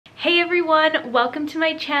everyone, welcome to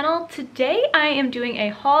my channel. Today I am doing a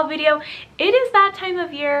haul video. It is that time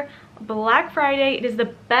of year, Black Friday. It is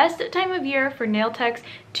the best time of year for nail techs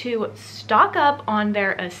to stock up on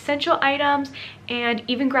their essential items and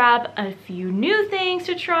even grab a few new things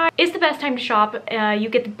to try. It's the best time to shop. You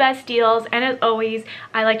get the best deals, and as always,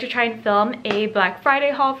 I like to try and film a Black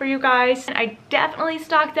Friday haul for you guys. I definitely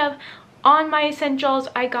stocked up on my essentials.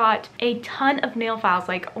 I got a ton of nail files.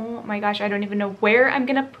 Like, oh my gosh, I don't even know where I'm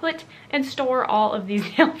gonna put and store all of these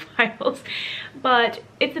nail files, but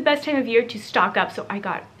it's the best time of year to stock up, so I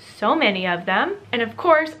got so many of them. And of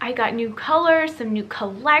course, I got new colors, some new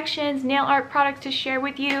collections, nail art products to share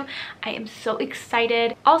with you. I am so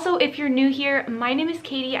excited. Also, if you're new here, my name is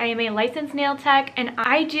Katie. I am a licensed nail tech, and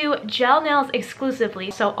I do gel nails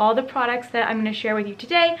exclusively. So all the products that I'm gonna share with you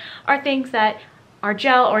today are things that are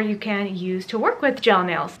gel, or you can use to work with gel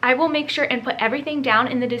nails. I will make sure and put everything down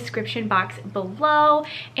in the description box below.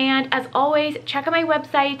 And as always, check out my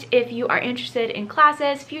website if you are interested in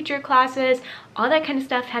classes, future classes, all that kind of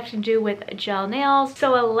stuff has to do with gel nails.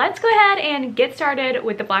 So let's go ahead and get started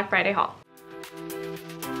with the Black Friday haul.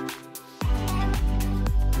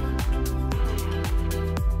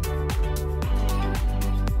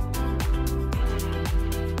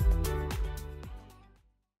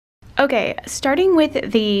 Okay, starting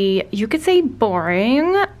with the, you could say,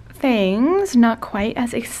 boring things, not quite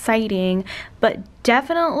as exciting, but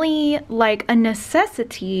definitely like a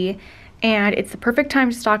necessity, and it's the perfect time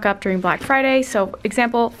to stock up during Black Friday. So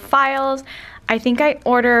example, files. I think I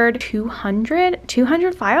ordered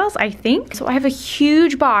 200 files, I think. So I have a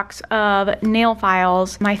huge box of nail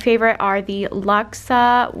files. My favorite are the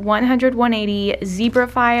Luxa 100-180 zebra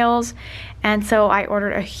files. And so I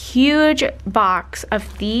ordered a huge box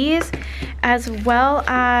of these, as well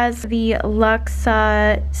as the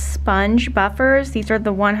Luxa sponge buffers. These are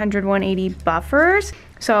the 100-180 buffers.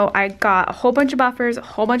 So I got a whole bunch of buffers, a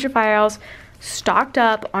whole bunch of files, stocked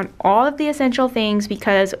up on all of the essential things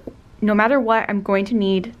because no matter what, I'm going to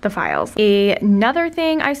need the files. Another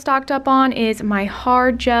thing I stocked up on is my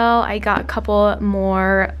hard gel. I got a couple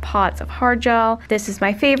more pots of hard gel. This is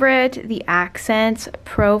my favorite, the Accents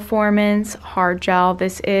Proformance hard gel.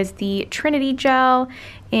 This is the Trinity gel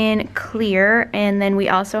in clear, and then we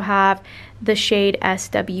also have the shade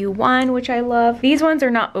SW1, which I love. These ones are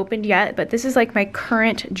not opened yet, but this is like my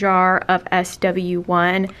current jar of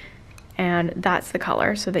SW1. And that's the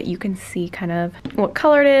color, so that you can see kind of what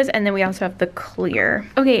color it is. And then we also have the clear.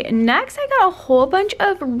 Okay, next I got a whole bunch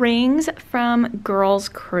of rings from Girls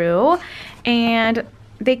Crew, and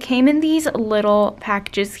they came in these little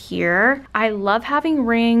packages here. I love having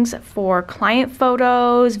rings for client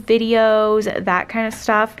photos, videos, that kind of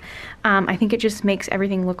stuff. I think it just makes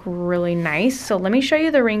everything look really nice. So let me show you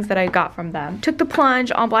the rings that I got from them. Took the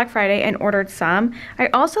plunge on Black Friday and ordered some. I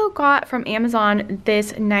also got from Amazon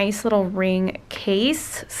this nice little ring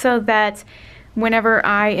case so that whenever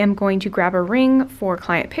I am going to grab a ring for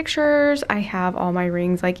client pictures, I have all my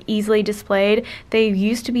rings like easily displayed. They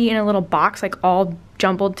used to be in a little box, like all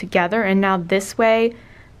jumbled together, and now this way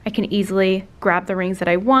I can easily grab the rings that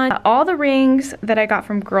I want. All the rings that I got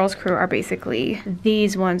from Girls Crew are basically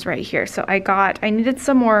these ones right here. So I needed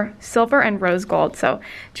some more silver and rose gold. So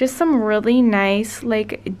just some really nice,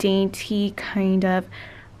 like dainty kind of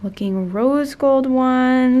looking rose gold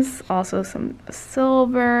ones. Also some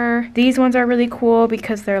silver. These ones are really cool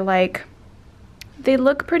because they're like, they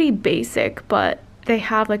look pretty basic, but they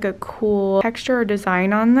have like a cool texture or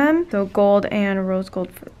design on them. So gold and rose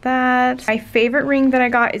gold for that. My favorite ring that I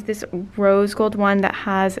got is this rose gold one that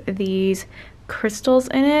has these crystals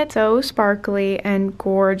in it. So sparkly and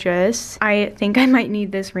gorgeous. I think I might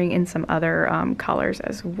need this ring in some other colors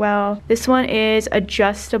as well. This one is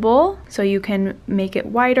adjustable, so you can make it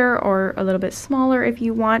wider or a little bit smaller if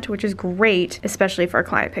you want, which is great, especially for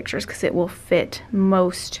client pictures because it will fit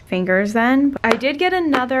most fingers then. I did get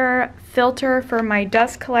another filter for my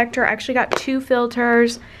dust collector. I actually got 2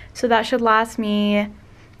 filters, so that should last me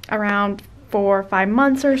around 4 or 5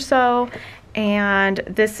 months or so. And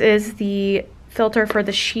this is the filter for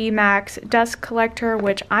the She Max dust collector,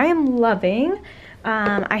 which I am loving.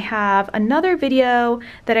 I have another video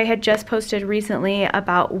that I had just posted recently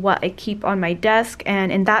about what I keep on my desk,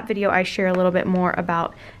 and in that video I share a little bit more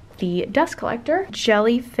about the dust collector.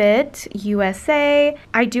 GellyFit USA.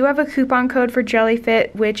 I do have a coupon code for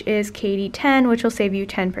GellyFit, which is Katie10, which will save you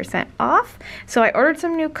 10% off. So I ordered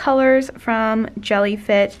some new colors from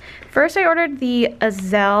GellyFit. First I ordered the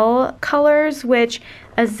Azelle colors, which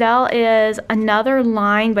Azelle is another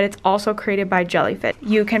line, but it's also created by GellyFit.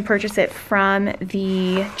 You can purchase it from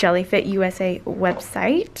the GellyFit USA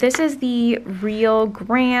website. This is the Real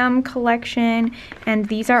Graham collection, and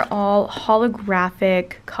these are all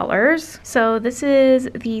holographic colors. So this is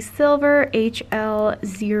the silver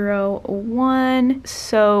HL01,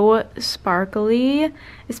 so sparkly.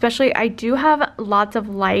 Especially, I do have lots of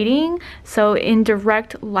lighting, so in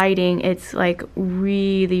direct lighting, it's like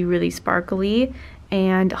really sparkly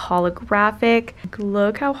and holographic.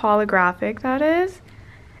 Look how holographic that is.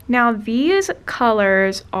 Now these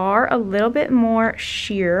colors are a little bit more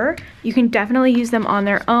sheer. You can definitely use them on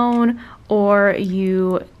their own, or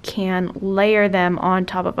you can layer them on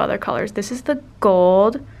top of other colors. This is the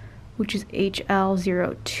gold, which is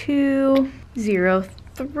HL02.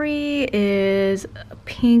 03 is a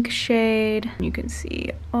pink shade. You can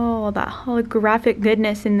see all that holographic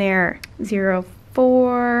goodness in there.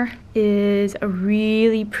 04 is a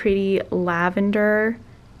really pretty lavender,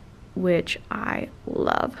 which I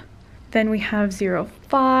love. Then we have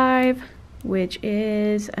 05, which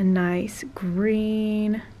is a nice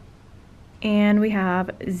green. And we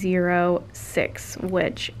have 06,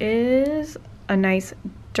 which is a nice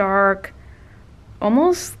dark,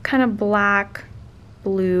 almost kind of black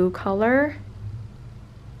blue color.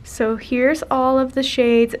 So here's all of the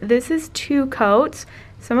shades. This is 2 coats.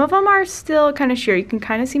 Some of them are still kind of sheer. You can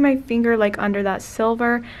kind of see my finger like under that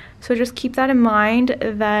silver. So just keep that in mind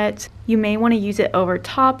that you may want to use it over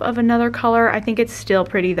top of another color. I think it's still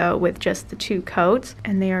pretty though with just the 2 coats,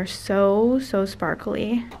 and they are so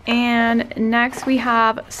sparkly. And next we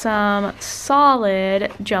have some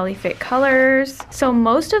solid GellyFit colors. So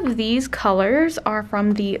most of these colors are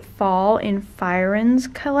from the Fall in Firens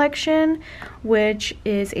collection, which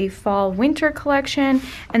is a fall winter collection.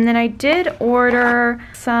 And then I did order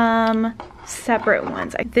some separate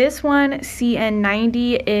ones. This one,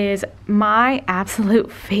 CN90, is my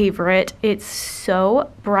absolute favorite. It's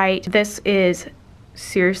so bright. This is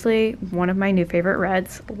seriously one of my new favorite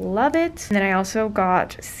reds. Love it. And then I also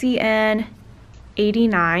got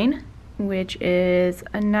CN89, which is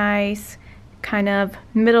a nice kind of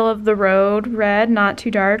middle of the road red, not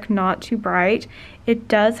too dark, not too bright. It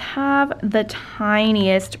does have the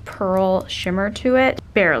tiniest pearl shimmer to it.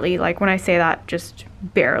 Barely, like when I say that, just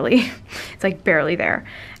barely. It's like barely there.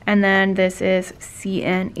 And then this is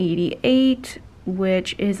CN88,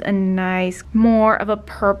 which is a nice, more of a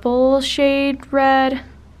purple shade red,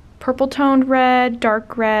 purple toned red,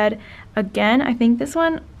 dark red. Again, I think this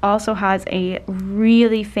one also has a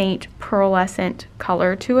really faint pearlescent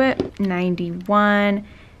color to it. 91,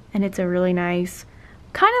 and it's a really nice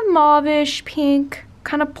kind of mauvish pink,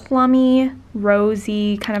 kind of plummy,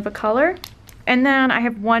 rosy kind of a color. And then I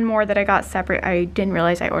have one more that I got separate. I didn't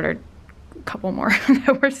realize I ordered a couple more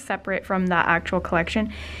that were separate from that actual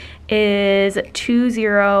collection. Is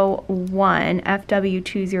 201,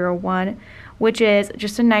 FW201, which is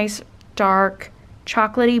just a nice dark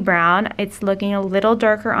chocolatey brown. It's looking a little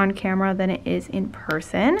darker on camera than it is in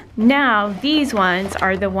person. Now these ones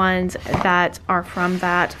are the ones that are from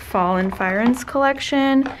that Fall in Firens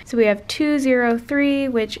collection. So we have 203,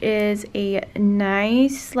 which is a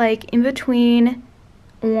nice like in between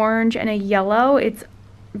orange and a yellow. It's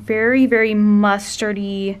very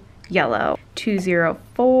mustardy yellow.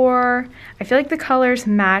 204. I feel like the colors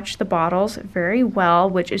match the bottles very well,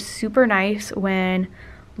 which is super nice when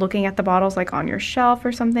looking at the bottles like on your shelf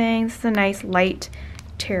or something. This is a nice light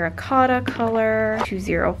terracotta color.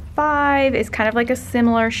 205 is kind of like a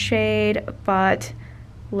similar shade, but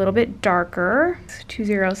a little bit darker.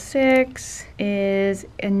 206 is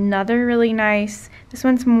another really nice, this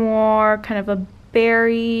one's more kind of a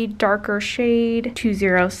berry, darker shade.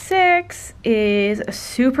 206 is a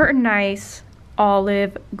super nice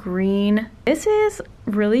olive green. This is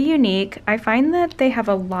really unique. I find that they have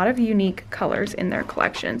a lot of unique colors in their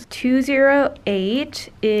collections. 208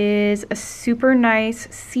 is a super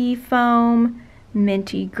nice sea foam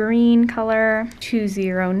minty green color.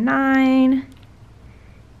 209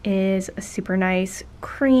 is a super nice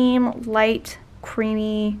cream, light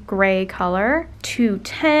creamy gray color.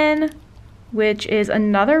 210, which is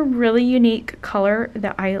another really unique color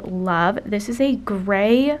that I love. This is a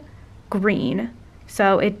gray green,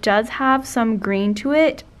 so it does have some green to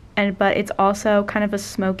it, but it's also kind of a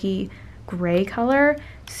smoky gray color.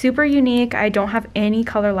 Super unique. I don't have any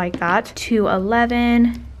color like that.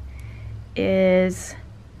 211 is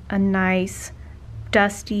a nice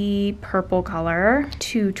dusty purple color.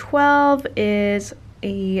 212 is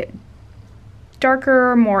a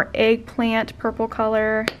darker, more eggplant purple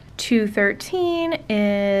color. 213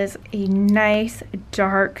 is a nice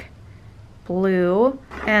dark blue.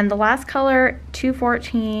 And the last color,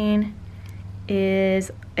 214,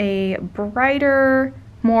 is a brighter,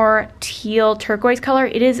 more teal turquoise color.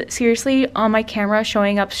 It is seriously on my camera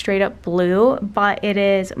showing up straight up blue, but it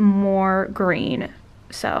is more green.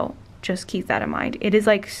 So just keep that in mind. It is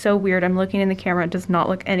like so weird. I'm looking in the camera. It does not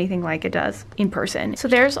look anything like it does in person. So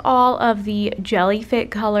there's all of the GellyFit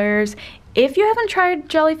colors. If you haven't tried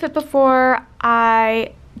GellyFit before,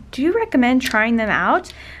 I do recommend trying them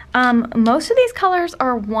out. Most of these colors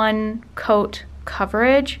are one coat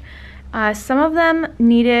coverage. Some of them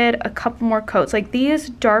needed a couple more coats. Like these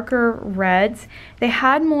darker reds, they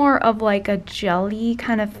had more of like a jelly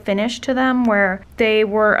kind of finish to them where they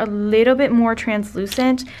were a little bit more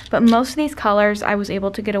translucent, but most of these colors I was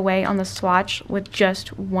able to get away on the swatch with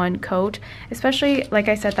just one coat. Especially, like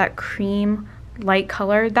I said, that cream light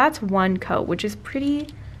color, that's one coat, which is pretty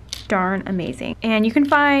darn amazing. And you can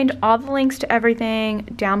find all the links to everything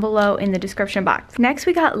down below in the description box. Next,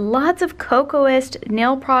 we got lots of Kokoist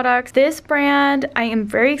nail products. This brand I am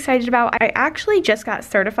very excited about. I actually just got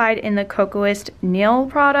certified in the Kokoist nail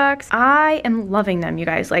products. I am loving them, you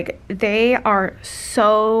guys. Like, they are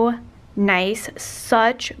so nice,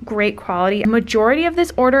 such great quality. Majority of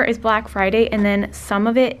this order is Black Friday, and then some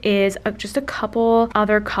of it is just a couple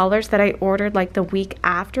other colors that I ordered like the week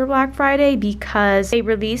after Black Friday, because they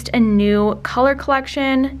released a new color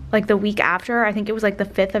collection like the week after. I think it was like the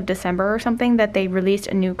 5th of December or something that they released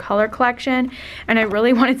a new color collection, and I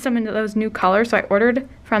really wanted some of those new colors, so I ordered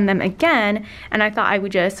from them again, and I thought I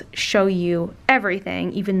would just show you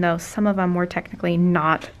everything, even though some of them were technically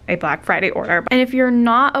not a Black Friday order. And if you're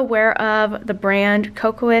not aware of the brand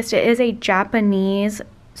Kokoist, it is a Japanese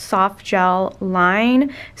soft gel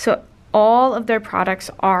line, so all of their products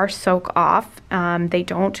are soak off. They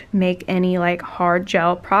don't make any like hard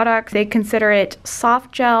gel products. They consider it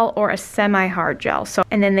soft gel or a semi-hard gel. So,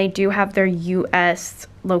 and then they do have their US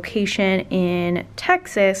location in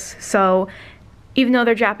Texas, so even though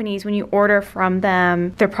they're Japanese, when you order from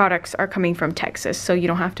them, their products are coming from Texas, so you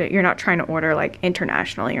don't have to, you're not trying to order like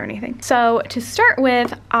internationally or anything. So to start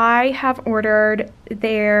with, I have ordered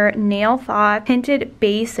their Nail Thought tinted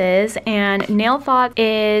bases, and Nail Thought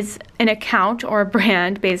is an account or a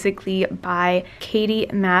brand basically by Katie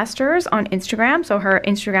Masters on Instagram. So her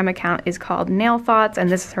Instagram account is called Nail Thoughts, and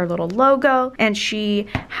this is her little logo, and she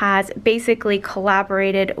has basically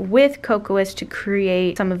collaborated with Kokoist to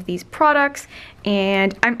create some of these products,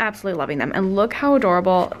 and I'm absolutely loving them. And look how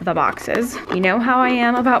adorable the box is. You know how I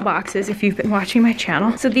am about boxes if you've been watching my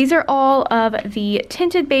channel. So these are all of the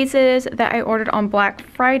tinted bases that I ordered on Black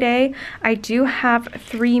Friday. I do have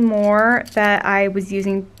 3 more that I was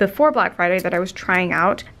using before Black Friday that I was trying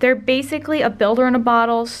out. They're basically a builder in a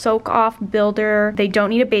bottle, soak off builder. They don't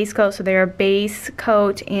need a base coat, so they're a base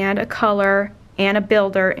coat and a color and a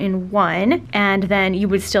builder in one, and then you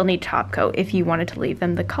would still need top coat if you wanted to leave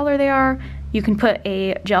them the color they are. You can put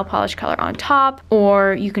a gel polish color on top,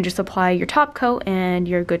 or you can just apply your top coat and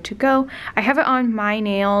you're good to go. I have it on my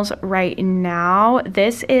nails right now.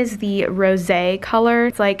 This is the rosé color.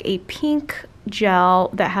 It's like a pink gel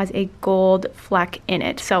that has a gold fleck in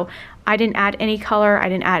it. So I didn't add any color, I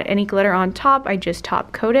didn't add any glitter on top, I just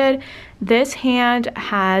top coated. This hand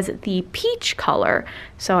has the peach color.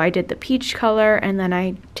 So I did the peach color, and then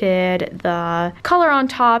I did the color on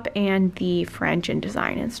top and the French and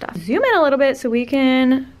design and stuff. Zoom in a little bit so we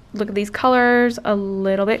can look at these colors a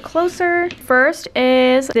little bit closer. First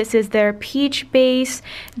is, this is their peach base.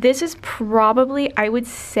 This is probably, I would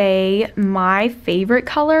say, my favorite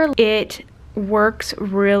color. It works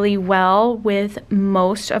really well with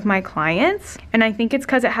most of my clients, and I think it's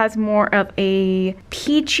because it has more of a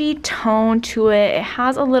peachy tone to it. It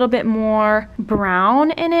has a little bit more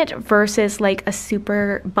brown in it versus like a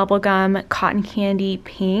super bubblegum cotton candy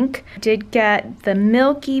pink. I did get the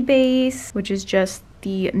milky base, which is just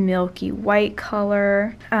the milky white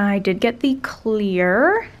color. I did get the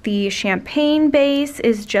clear. The champagne base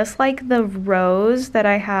is just like the rose that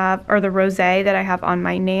I have, or the rosé that I have on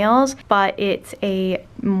my nails, but it's a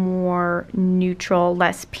more neutral,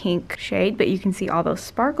 less pink shade, but you can see all those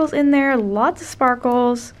sparkles in there, lots of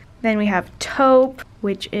sparkles. Then we have taupe,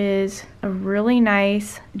 which is a really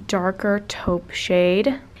nice darker taupe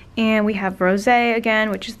shade. And we have rosé again,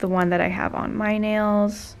 which is the one that I have on my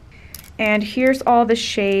nails. And here's all the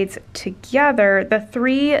shades together. The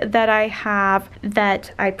 3 that I have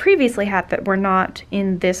that I previously had that were not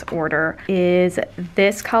in this order is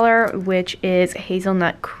this color, which is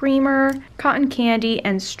hazelnut creamer, cotton candy,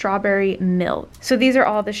 and strawberry milk. So these are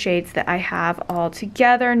all the shades that I have all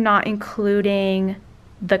together, not including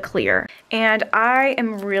the clear. And I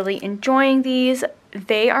am really enjoying these.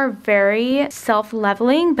 They are very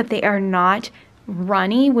self-leveling, but they are not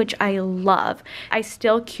runny, which I love. I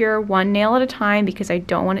still cure one nail at a time because I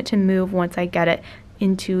don't want it to move once I get it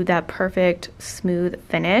into that perfect smooth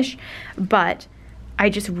finish, but I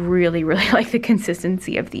just really like the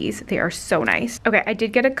consistency of these. They are so nice. Okay, I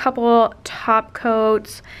did get a couple top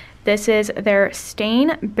coats. This is their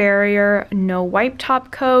Stain Barrier No Wipe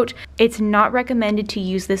Top Coat. It's not recommended to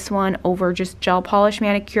use this one over just gel polish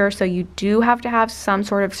manicure, so you do have to have some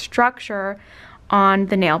sort of structure on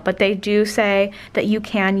the nail, but they do say that you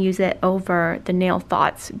can use it over the Nail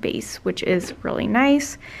Thoughts base, which is really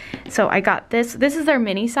nice. So I got this. This is their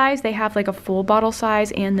mini size. They have like a full bottle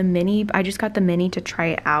size and the mini. I just got the mini to try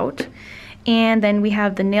it out. And then we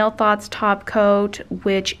have the Nail Thoughts top coat,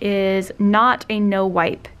 which is not a no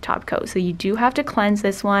wipe top coat. So you do have to cleanse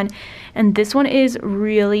this one. And this one is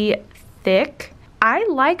really thick. I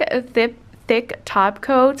like a thick top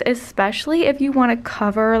coats, especially if you want to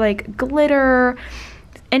cover like glitter,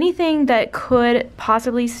 anything that could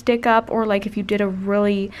possibly stick up, or like if you did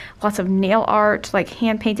lots of nail art, like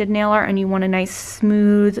hand painted nail art, and you want a nice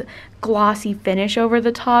smooth glossy finish over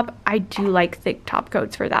the top. I do like thick top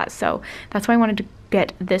coats for that, so that's why I wanted to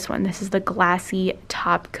get this one. This is the Glassy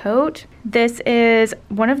top coat. This is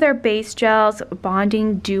one of their base gels,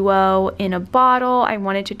 Bonding Duo in a bottle. I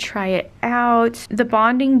wanted to try it out. The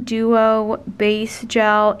Bonding Duo base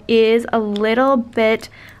gel is a little bit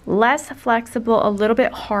less flexible, a little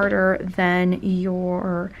bit harder than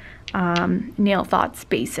your Nail Thoughts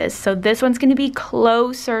bases. So this one's going to be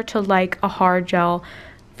closer to like a hard gel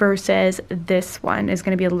versus this one is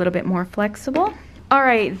going to be a little bit more flexible. All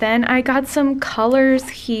right, then I got some colors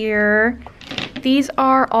here. These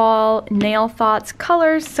are all Nail Thoughts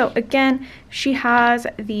colors. So again, she has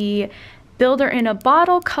the Builder in a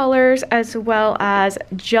Bottle colors as well as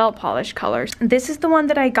gel polish colors. This is the one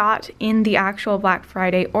that I got in the actual Black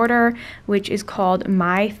Friday order, which is called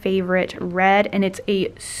My Favorite Red, and it's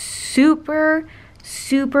a super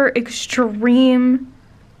extreme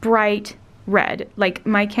bright red. Like,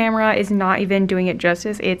 my camera is not even doing it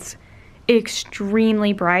justice. It's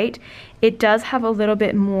extremely bright. It does have a little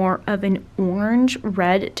bit more of an orange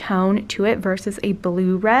red tone to it versus a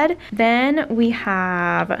blue red. Then we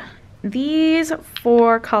have these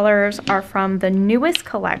 4 colors are from the newest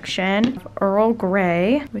collection, Earl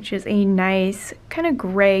Grey, which is a nice kind of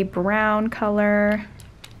gray brown color,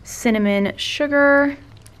 Cinnamon Sugar,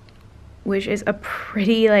 which is a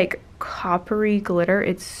pretty like coppery glitter.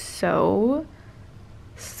 It's so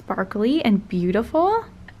sparkly and beautiful.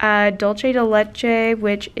 Dulce de Leche,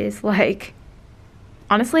 which is like,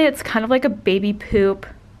 honestly, it's kind of like a baby poop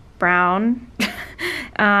brown,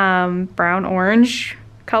 brown orange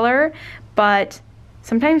color, but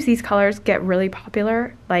sometimes these colors get really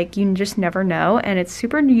popular, like you just never know, and it's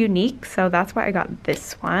super unique, so that's why I got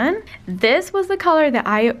this one. This was the color that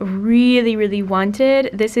I really wanted.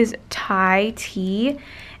 This is Thai Tea,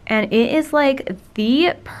 and it is like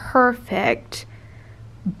the perfect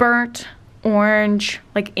burnt orange,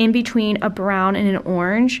 like in between a brown and an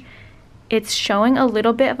orange. It's showing a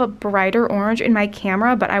little bit of a brighter orange in my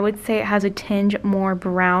camera, but I would say it has a tinge more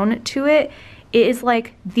brown to it. It is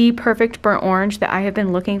like the perfect burnt orange that I have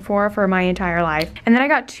been looking for my entire life. And then I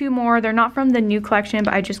got 2 more. They're not from the new collection,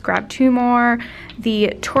 but I just grabbed 2 more.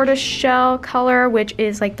 The Tortoise Shell color, which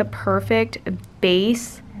is like the perfect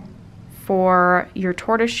base for your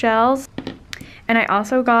tortoise shells. And I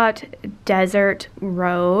also got Desert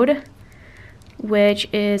Road, which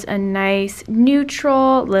is a nice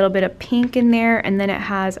neutral, little bit of pink in there, and then it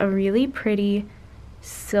has a really pretty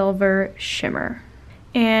silver shimmer.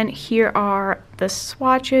 And here are the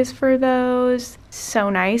swatches for those. So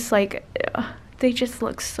nice, like they just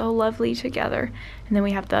look so lovely together. And then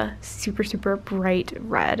we have the super bright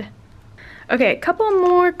red. Okay, a couple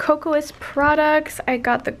more Kokoist products. I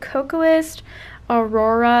got the Kokoist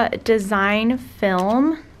Aurora Design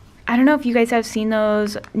Film. I don't know if you guys have seen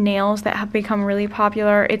those nails that have become really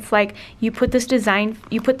popular. It's like you put this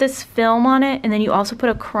film on it, and then you also put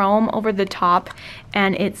a chrome over the top,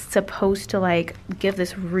 and it's supposed to like give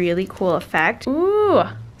this really cool effect. Ooh,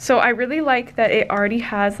 so I really like that it already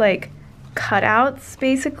has like cutouts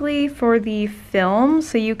basically for the film,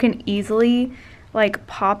 so you can easily like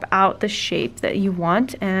pop out the shape that you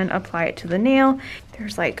want and apply it to the nail.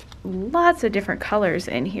 There's like lots of different colors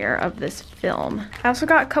in here of this film. I also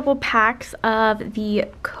got a couple packs of the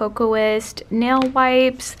Kokoist nail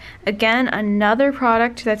wipes. Again, another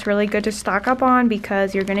product that's really good to stock up on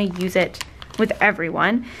because you're gonna use it with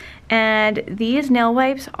everyone. And these nail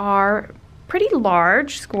wipes are pretty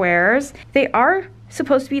large squares. They are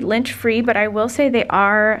supposed to be lint free, but I will say they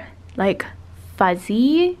are like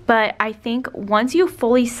fuzzy, but I think once you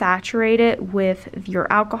fully saturate it with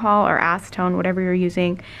your alcohol or acetone, whatever you're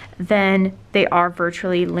using, then they are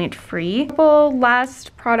virtually lint-free. Couple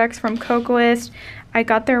last products from Kokoist. I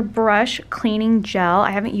got their brush cleaning gel. I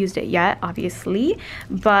haven't used it yet, obviously,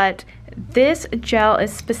 but this gel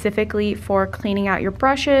is specifically for cleaning out your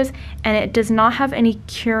brushes, and it does not have any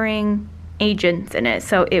curing agents in it,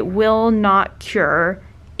 so it will not cure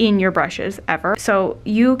in your brushes ever. So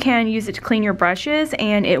you can use it to clean your brushes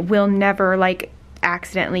and it will never like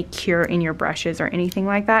accidentally cure in your brushes or anything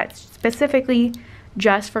like that. It's specifically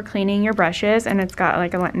just for cleaning your brushes, and it's got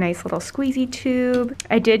like a nice little squeezy tube.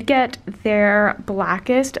 I did get their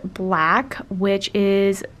Blackest Black, which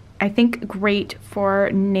is I think great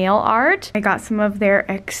for nail art. I got some of their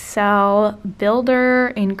Excel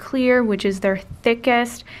Builder in clear, which is their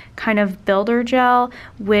thickest kind of builder gel,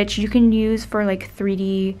 which you can use for like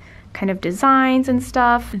 3D kind of designs and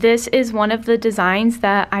stuff. This is one of the designs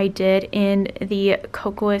that I did in the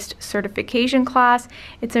Kokoist certification class.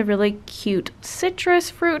 It's a really cute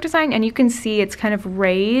citrus fruit design, and you can see it's kind of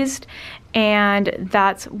raised, and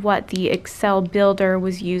that's what the Excel Builder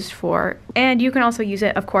was used for. And you can also use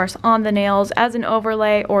it, of course, on the nails as an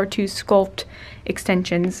overlay or to sculpt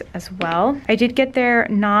extensions as well. I did get their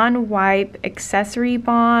non-wipe accessory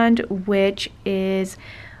bond, which is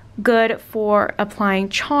good for applying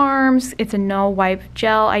charms. It's a no wipe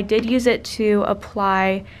gel. I did use it to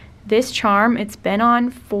apply this charm. It's been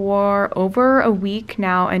on for over a week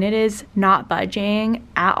now, and it is not budging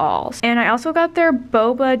at all. And I also got their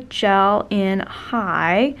boba gel in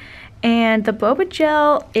high, and the boba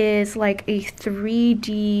gel is like a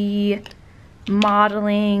 3D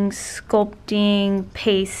modeling, sculpting,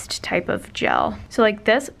 paste type of gel. So like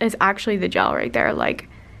this is actually the gel right there. Like,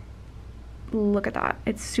 look at that.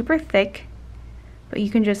 It's super thick, but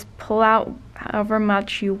you can just pull out however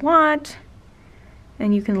much you want,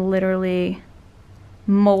 and you can literally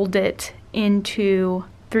mold it into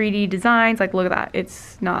 3D designs. Like, look at that.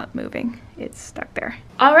 It's not moving. It's stuck there.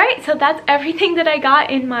 All right, so that's everything that I got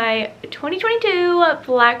in my 2022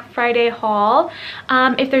 Black Friday haul.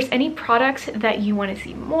 If there's any products that you want to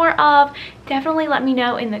see more of, definitely let me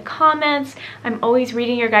know in the comments. I'm always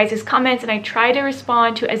reading your guys' comments, and I try to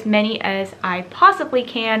respond to as many as I possibly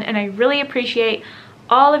can, and I really appreciate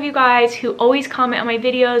all of you guys who always comment on my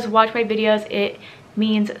videos, watch my videos. It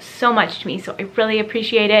means so much to me, so I really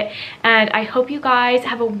appreciate it, and I hope you guys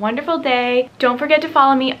have a wonderful day. Don't forget to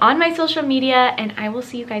follow me on my social media, and I will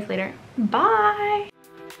see you guys later. Bye.